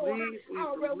before for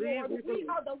our reward. We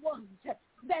are the ones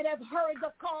that have heard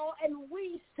the call, and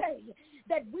we say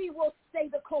that we will stay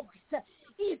the course,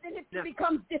 even if it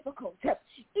becomes difficult,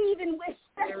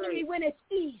 especially when it's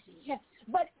easy,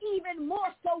 but even more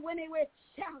so when it was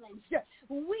challenged.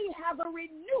 We have a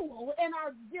renewal in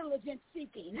our diligent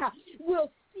seeking.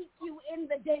 We'll seek you in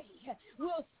the day.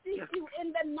 We'll seek you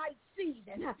in the night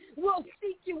season. We'll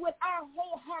seek you with our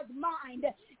whole heart, mind,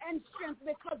 and strength,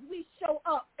 because we show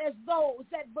up as those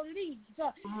that believe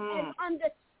and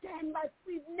understand understand like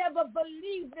we've never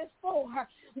believed this before,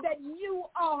 that you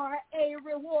are a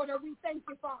rewarder. We thank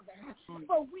you, Father,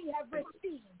 for we have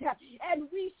received, and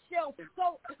we shall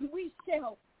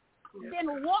then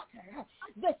water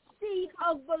the seed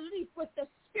of belief with the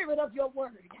spirit of your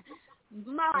word.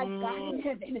 My God in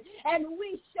heaven, and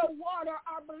we shall water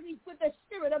our belief with the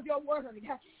spirit of your word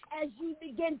as you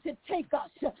begin to take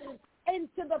us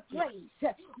into the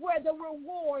place where the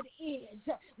reward is.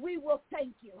 We will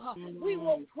thank you. We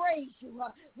will praise you.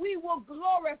 We will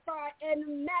glorify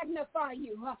and magnify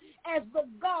you as the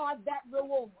God that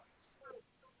rewards.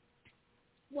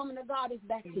 Woman of God, is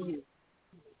back to you.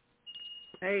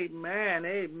 Amen.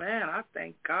 Amen. I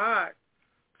thank God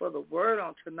for the word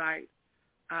on tonight.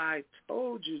 I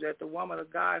told you that the woman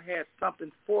of God had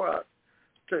something for us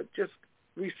to just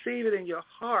receive it in your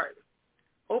heart.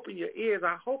 Open your ears.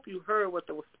 I hope you heard what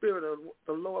the Spirit of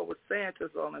the Lord was saying to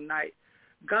us on the night.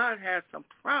 God has some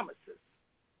promises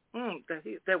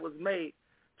that was made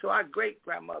to our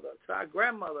great-grandmother, to our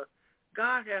grandmother.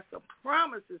 God has some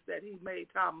promises that he made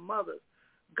to our mothers.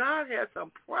 God has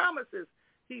some promises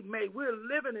he made. We're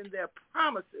living in their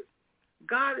promises.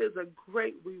 God is a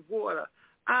great rewarder.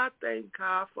 I thank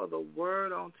God for the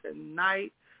word on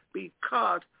tonight,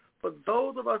 because for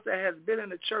those of us that has been in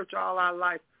the church all our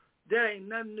life, there ain't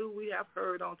nothing new we have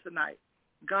heard on tonight.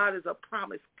 God is a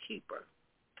promise keeper.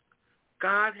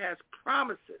 God has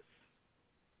promises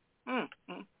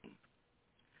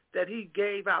that he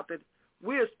gave out that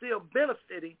we're still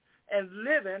benefiting and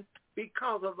living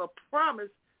because of the promise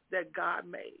that God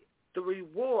made. The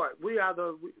reward, we are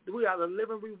the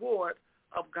living reward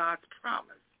of God's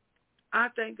promise. I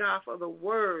thank God for the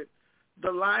word.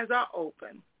 The lines are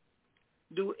open.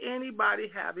 Do anybody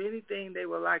have anything they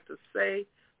would like to say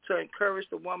to encourage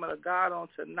the woman of God on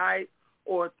tonight,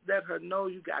 or let her know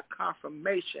you got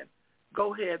confirmation?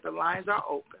 Go ahead. The lines are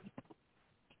open.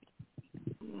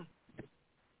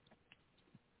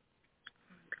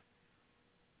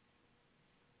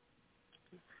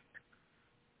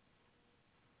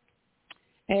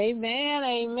 Amen,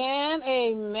 amen,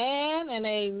 amen, and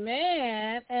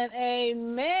amen, and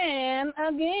amen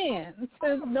again.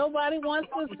 Since nobody wants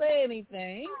to say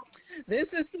anything, this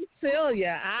is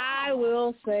Cecilia. I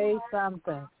will say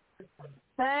something.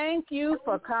 Thank you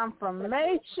for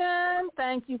confirmation.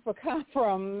 Thank you for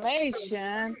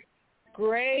confirmation.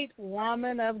 Great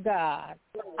woman of God.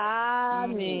 I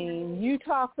mean, you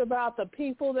talked about the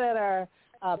people that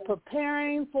are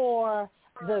preparing for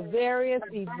the various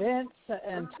events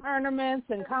and tournaments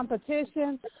and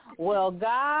competition. Well,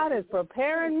 God is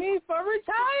preparing me for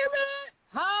retirement.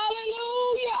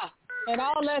 Hallelujah. And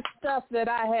all that stuff that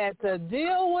I had to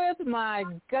deal with, my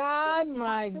God,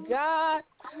 my God.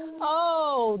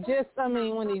 Oh,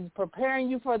 when he's preparing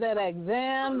you for that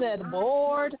exam, that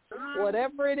board,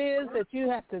 whatever it is that you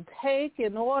have to take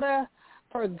in order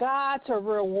for God to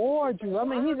reward you. I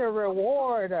mean, he's a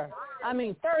rewarder.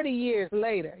 30 years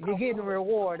later, you're getting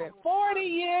rewarded. 40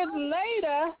 years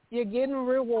later, you're getting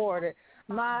rewarded.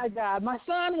 My God. My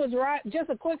son was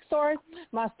just a quick story.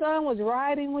 My son was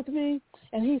riding with me,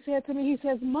 and he said to me, he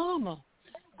says, Mama.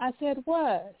 I said,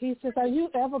 what? He says, are you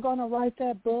ever going to write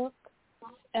that book?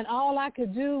 And all I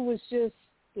could do was just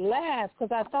laugh,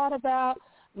 because I thought about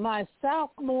my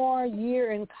sophomore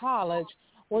year in college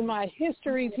when my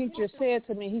history teacher said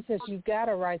to me, he says, you got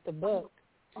to write the book.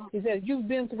 He said, you've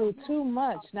been through too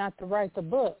much not to write the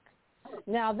book.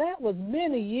 Now, that was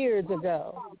many years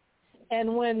ago.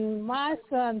 And when my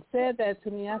son said that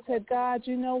to me, I said, God,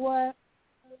 you know what?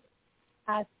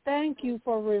 I thank you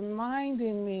for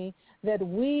reminding me that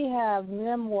we have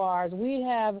memoirs, we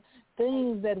have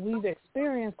things that we've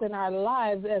experienced in our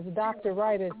lives, as Dr.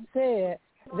 Wright has said,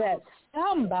 that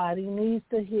somebody needs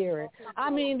to hear it.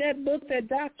 That book that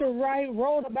Dr. Wright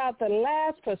wrote about the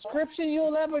last prescription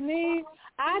you'll ever need,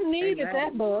 I needed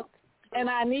that book, and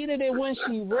I needed it when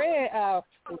she read,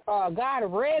 God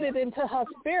read it into her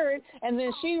spirit, and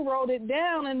then she wrote it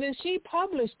down, and then she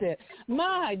published it.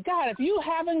 My God, if you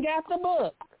haven't got the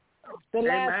book, the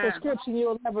last prescription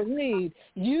you'll ever need,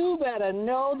 you better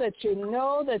know that you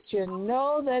know that you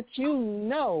know that you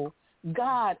know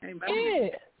God is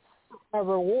a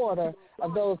rewarder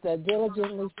of those that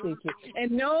diligently seek it.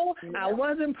 And no, I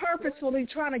wasn't purposefully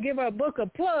trying to give her book a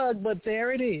plug, but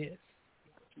there it is.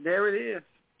 There it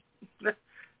is.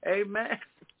 Amen.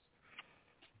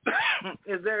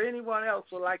 Is there anyone else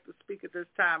who would like to speak at this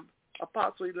time?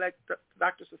 Apostle-elect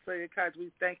Dr. Cecilia Kites,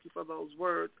 we thank you for those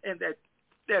words and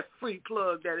that free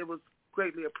plug, that it was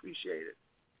greatly appreciated.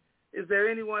 Is there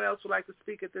anyone else who would like to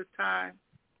speak at this time?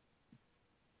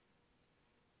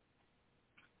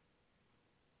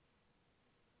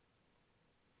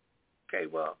 Okay,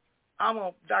 well,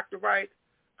 Dr. Wright,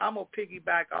 I'm going to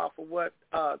piggyback off of what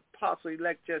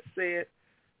Apostle-elect just said.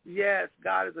 Yes,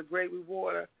 God is a great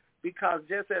rewarder, because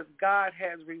just as God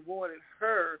has rewarded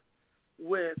her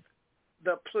with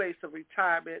the place of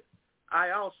retirement,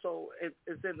 I also is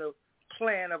in the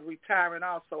plan of retiring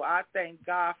also. I thank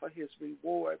God for his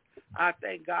reward. I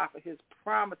thank God for his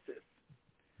promises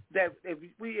that if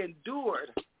we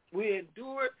endured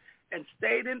and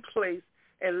stayed in place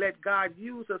and let God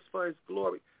use us for his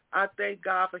glory. I thank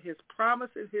God for his promise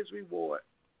and his reward.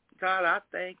 God, I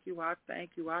thank you. I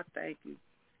thank you. I thank you.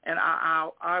 And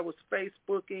I was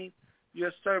Facebooking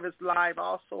your service live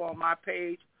also on my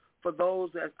page for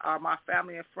those that are my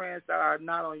family and friends that are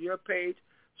not on your page,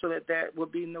 so that there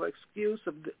would be no excuse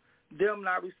of them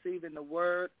not receiving the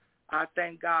word. I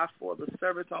thank God for the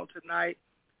service on tonight.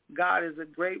 God is a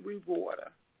great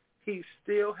rewarder. He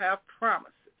still have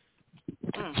promises.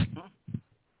 Mm-hmm.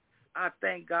 I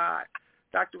thank God.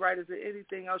 Dr. Wright, is there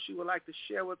anything else you would like to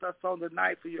share with us on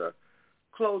tonight for your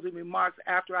closing remarks?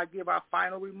 After I give our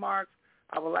final remarks,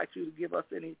 I would like you to give us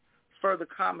any further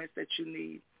comments that you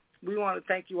need. We want to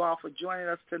thank you all for joining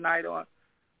us tonight on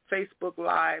Facebook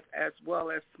Live, as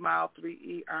well as Smile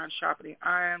 3E, Iron Sharpening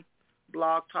Iron,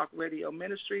 Blog Talk Radio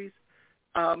Ministries.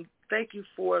 Thank you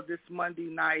for this Monday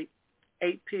night,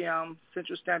 8 p.m.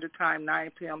 Central Standard Time,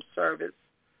 9 p.m. service.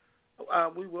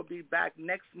 We will be back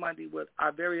next Monday with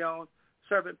our very own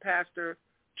servant pastor,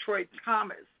 Troy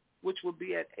Thomas, which will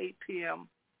be at 8 p.m.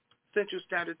 Central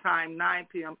Standard Time, 9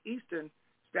 p.m. Eastern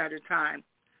Standard Time.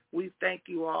 We thank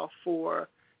you all for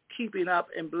keeping up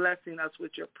and blessing us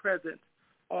with your presence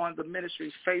on the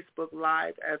ministry's Facebook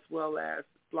Live as well as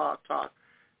Blog Talk.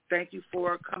 Thank you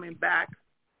for coming back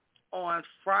on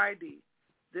Friday,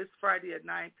 this Friday at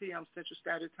 9 p.m. Central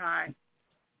Standard Time,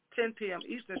 10 p.m.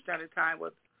 Eastern Standard Time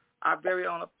with our very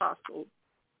own Prophet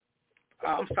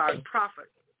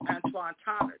Antoine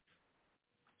Thomas.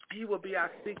 He will be our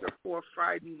speaker for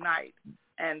Friday night.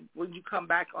 And when you come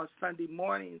back on Sunday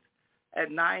mornings at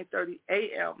 9:30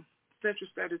 a.m. Central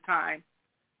Standard Time,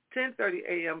 10:30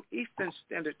 a.m. Eastern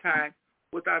Standard Time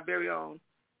with our very own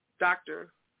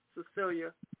Dr.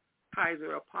 Cecilia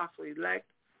Kaiser, Apostle-elect,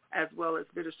 as well as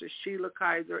Minister Sheila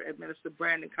Kaiser and Minister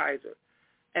Brandon Kaiser.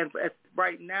 And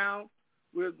right now,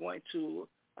 we're going to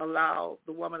allow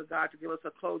the woman of God to give us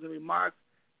a closing remark,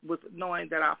 with knowing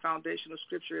that our foundational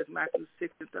scripture is Matthew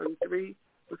 6:33.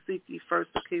 But seek ye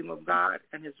first the kingdom of God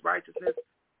and his righteousness,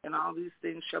 and all these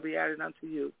things shall be added unto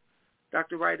you.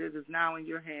 Dr. Wright, it is now in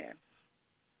your hands.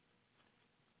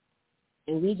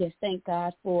 And we just thank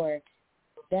God for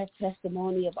that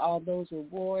testimony of all those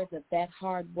rewards of that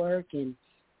hard work and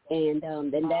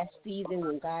that season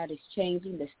when God is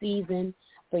changing the season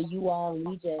for you all. And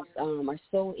we just are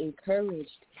so encouraged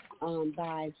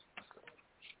by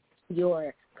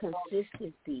your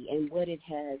consistency and what it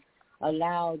has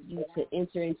allowed you to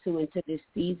enter into this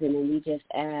season. And we just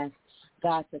ask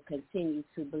God to continue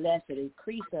to bless and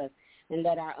increase us and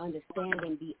let our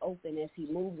understanding be open as he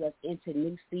moves us into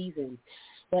new seasons.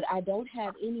 But I don't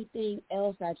have anything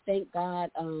else. I thank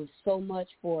God so much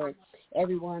for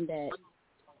everyone that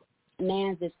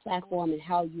mans this platform and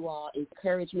how you all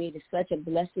encourage me. It is such a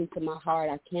blessing to my heart.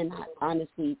 I cannot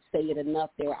honestly say it enough.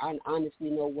 There are honestly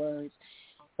no words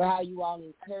for how you all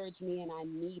encourage me, and I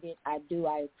need it. I do.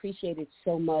 I appreciate it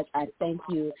so much. I thank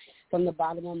you from the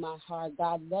bottom of my heart.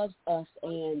 God loves us,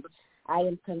 and I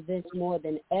am convinced more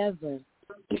than ever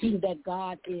that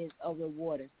God is a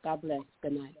rewarder. God bless.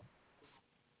 Good night.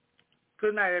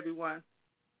 Good night, everyone.